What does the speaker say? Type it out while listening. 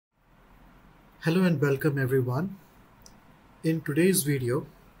Hello and welcome everyone. In today's video,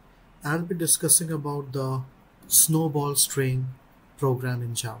 I'll be discussing about the Snowball string program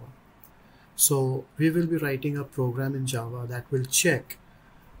in Java. So we will be writing a program in Java that will check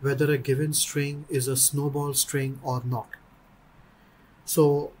whether a given string is a snowball string or not.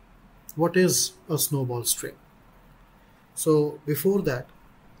 So what is a snowball string? So before that,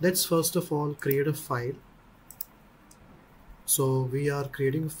 let's first of all create a file. So we are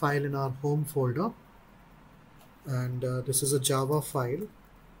creating a file in our home folder, and this is a Java file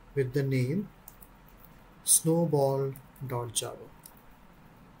with the name snowball.java.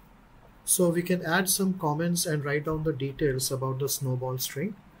 So we can add some comments and write down the details about the snowball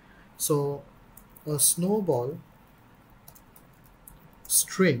string. So a snowball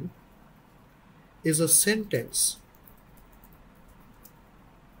string is a sentence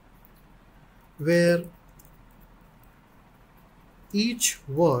where each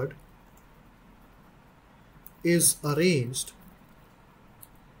word is arranged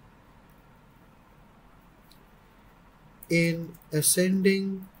in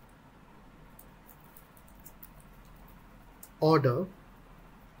ascending order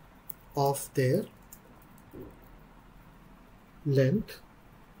of their length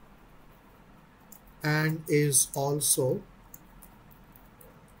and is also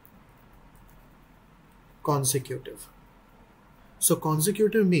consecutive. So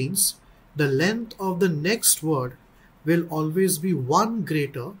consecutive means the length of the next word will always be one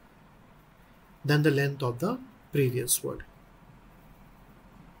greater than the length of the previous word.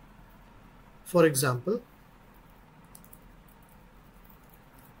 For example,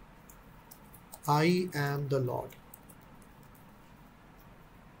 I am the Lord.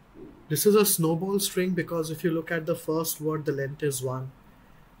 This is a snowball string because if you look at the first word, the length is 1.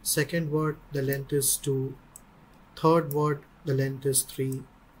 Second word, the length is 2. Third word, the length is 3.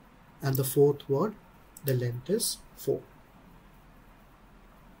 And the fourth word, the length is 4.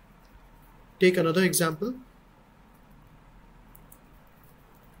 Take another example.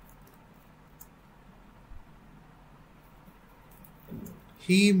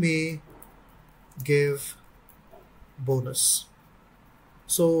 He may give bonus.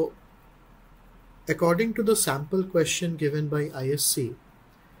 So according to the sample question given by ISC,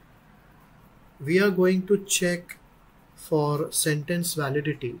 we are going to check for sentence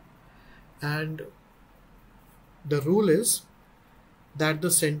validity, and the rule is that the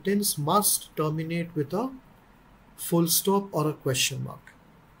sentence must terminate with a full stop or a question mark.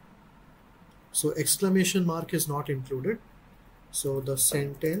 So exclamation mark is not included. So the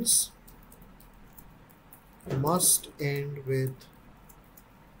sentence must end with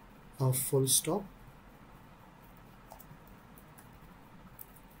a full stop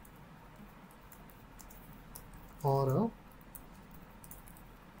or a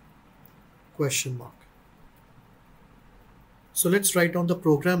question mark. So let's write down the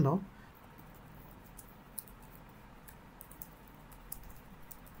program now.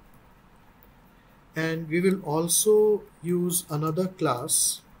 And we will also use another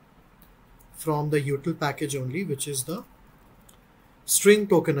class from the util package only, which is the string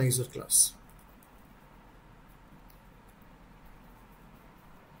tokenizer class.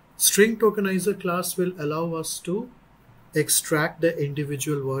 String tokenizer class will allow us to extract the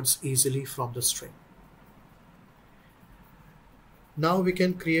individual words easily from the string. Now we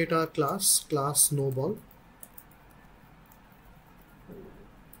can create our class Snowball.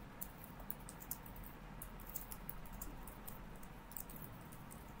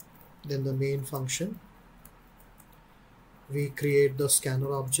 Then the main function, we create the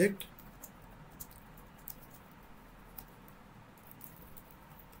scanner object.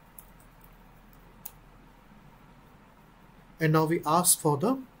 And now we ask for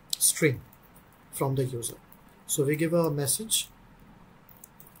the string from the user. So we give a message.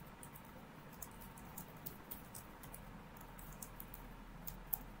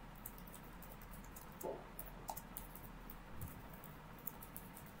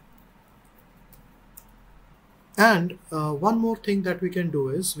 And one more thing that we can do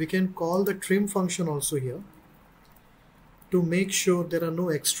is we can call the trim function also here to make sure there are no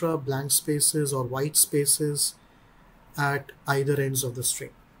extra blank spaces or white spaces at either ends of the string.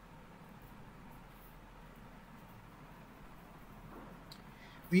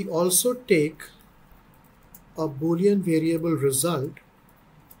 We also take a Boolean variable result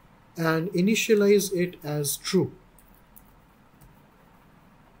and initialize it as true.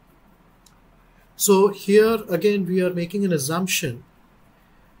 So here again we are making an assumption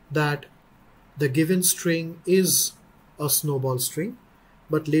that the given string is a snowball string,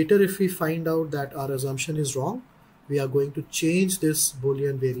 but later if we find out that our assumption is wrong, we are going to change this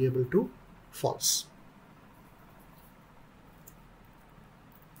Boolean variable to false.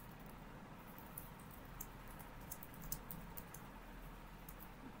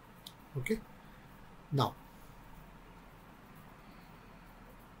 Okay, now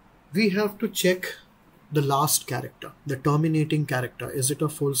we have to check the last character, the terminating character. Is it a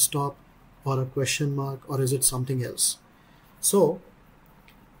full stop or a question mark, or is it something else? So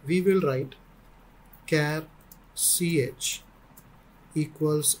we will write char ch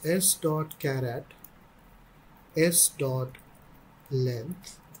equals s dot char at s dot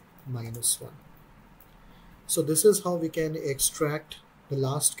length minus 1. So this is how we can extract the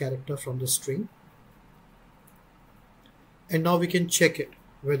last character from the string. And now we can check it,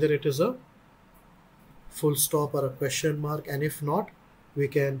 whether it is a full stop or a question mark, and if not, we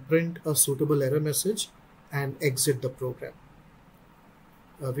can print a suitable error message and exit the program.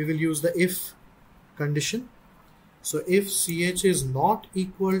 We will use the if condition. So if ch is not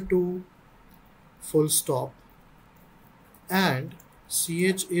equal to full stop and ch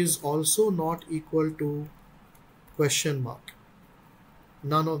is also not equal to question mark,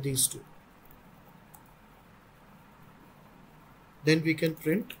 none of these two, then we can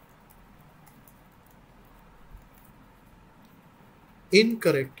print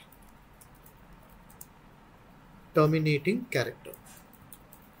incorrect terminating character.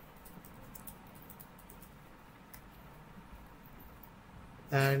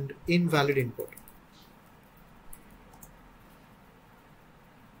 And invalid input.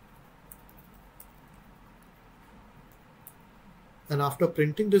 And after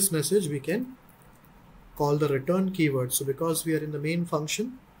printing this message, we can call the return keyword. So because we are in the main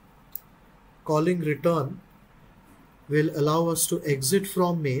function, calling return will allow us to exit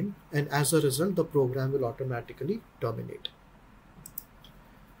from main, and as a result the program will automatically terminate.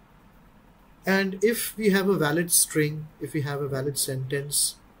 And if we have a valid string, if we have a valid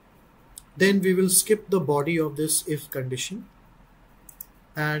sentence, then we will skip the body of this if condition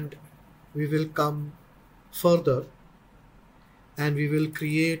and we will come further and we will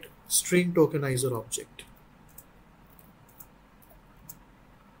create string tokenizer object.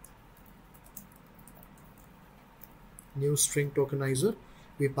 New string tokenizer.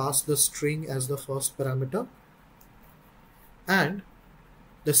 We pass the string as the first parameter, and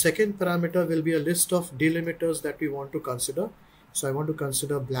the second parameter will be a list of delimiters that we want to consider. So I want to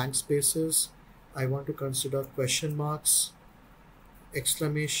consider blank spaces, I want to consider question marks,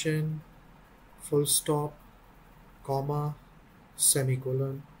 exclamation, full stop, comma,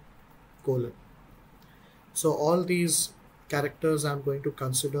 semicolon, colon. So all these characters I'm going to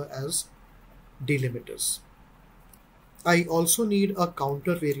consider as delimiters. I also need a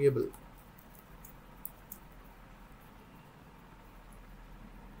counter variable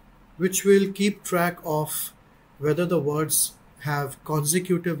which will keep track of whether the words have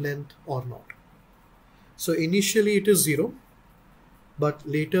consecutive length or not. So initially it is 0, but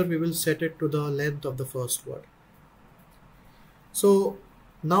later we will set it to the length of the first word. So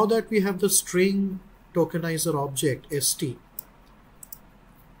now that we have the string tokenizer object st,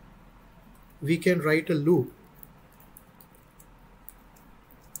 we can write a loop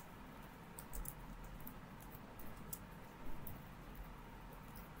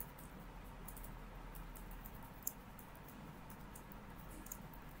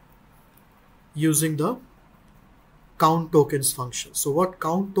using the count tokens function. So what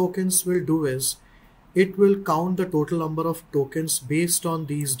count tokens will do is it will count the total number of tokens based on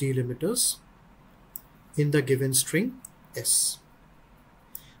these delimiters in the given string s.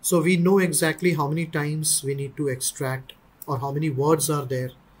 So we know exactly how many times we need to extract or how many words are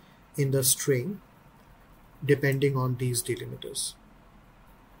there in the string depending on these delimiters.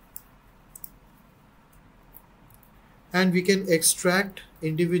 And we can extract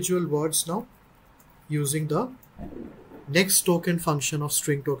individual words now using the next token function of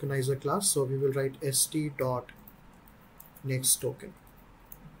string tokenizer class. So we will write st dot next token.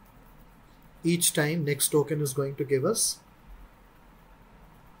 Each time next token is going to give us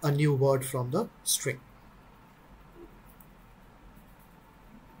a new word from the string.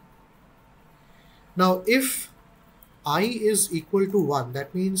 Now if I is equal to 1,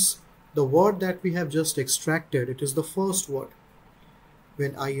 that means the word that we have just extracted, it is the first word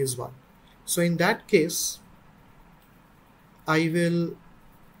when I is 1. So in that case, I will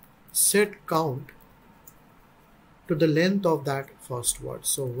set count to the length of that first word.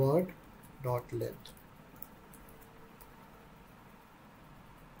 So word dot length.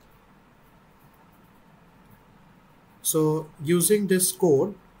 So using this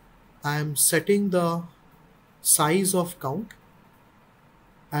code, I am setting the size of count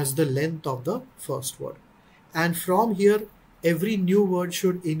as the length of the first word. And from here, every new word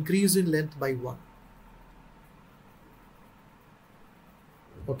should increase in length by 1.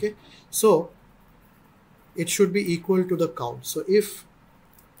 Okay, so it should be equal to the count. So if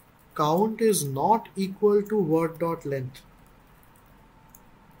count is not equal to word dot length,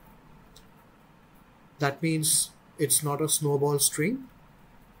 that means it's not a snowball string.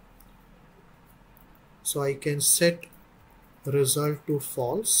 So I can set result to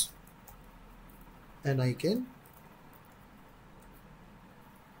false, and I can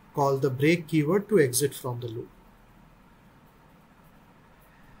call the break keyword to exit from the loop.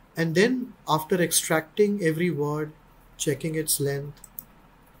 And then after extracting every word, checking its length,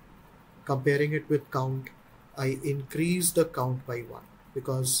 comparing it with count, I increase the count by 1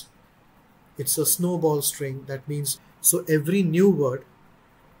 because it's a snowball string. That means so every new word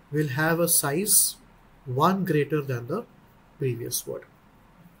will have a size 1 greater than the previous word.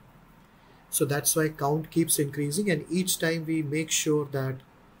 So that's why count keeps increasing, and each time we make sure that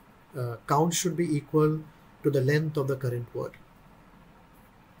count should be equal to the length of the current word.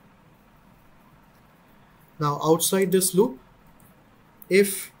 Now outside this loop,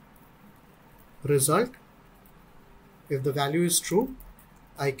 if result, if the value is true,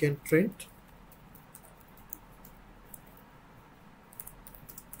 I can print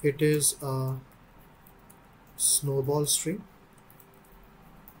it is a snowball string,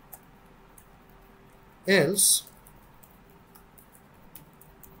 else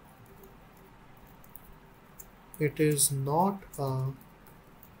it is not a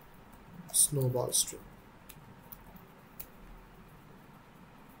snowball string.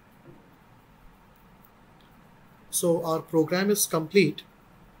 So our program is complete,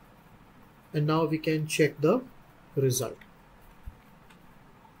 and now we can check the result.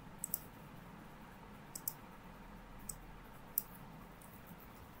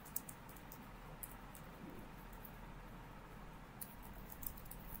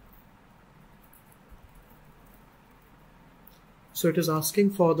 So it is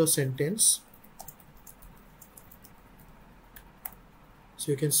asking for the sentence.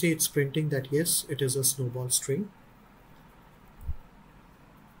 So you can see it's printing that yes, it is a snowball string.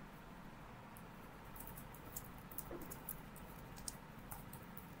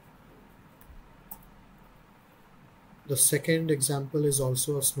 The second example is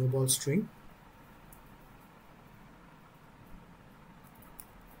also a snowball string.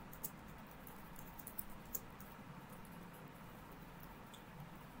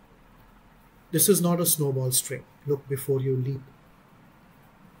 This is not a snowball string. Look before you leap.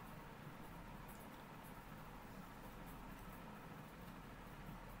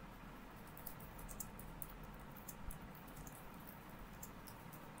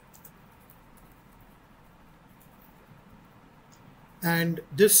 And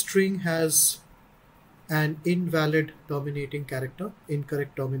this string has an invalid terminating character,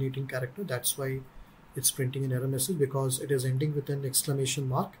 incorrect terminating character. That's why it's printing an error message, because it is ending with an exclamation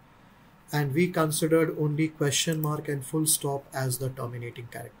mark. And we considered only question mark and full stop as the terminating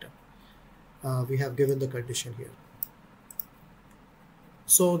character. We have given the condition here.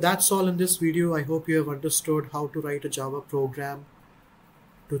 So that's all in this video. I hope you have understood how to write a Java program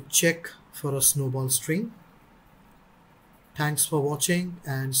to check for a snowball string. Thanks for watching,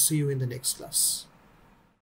 and see you in the next class.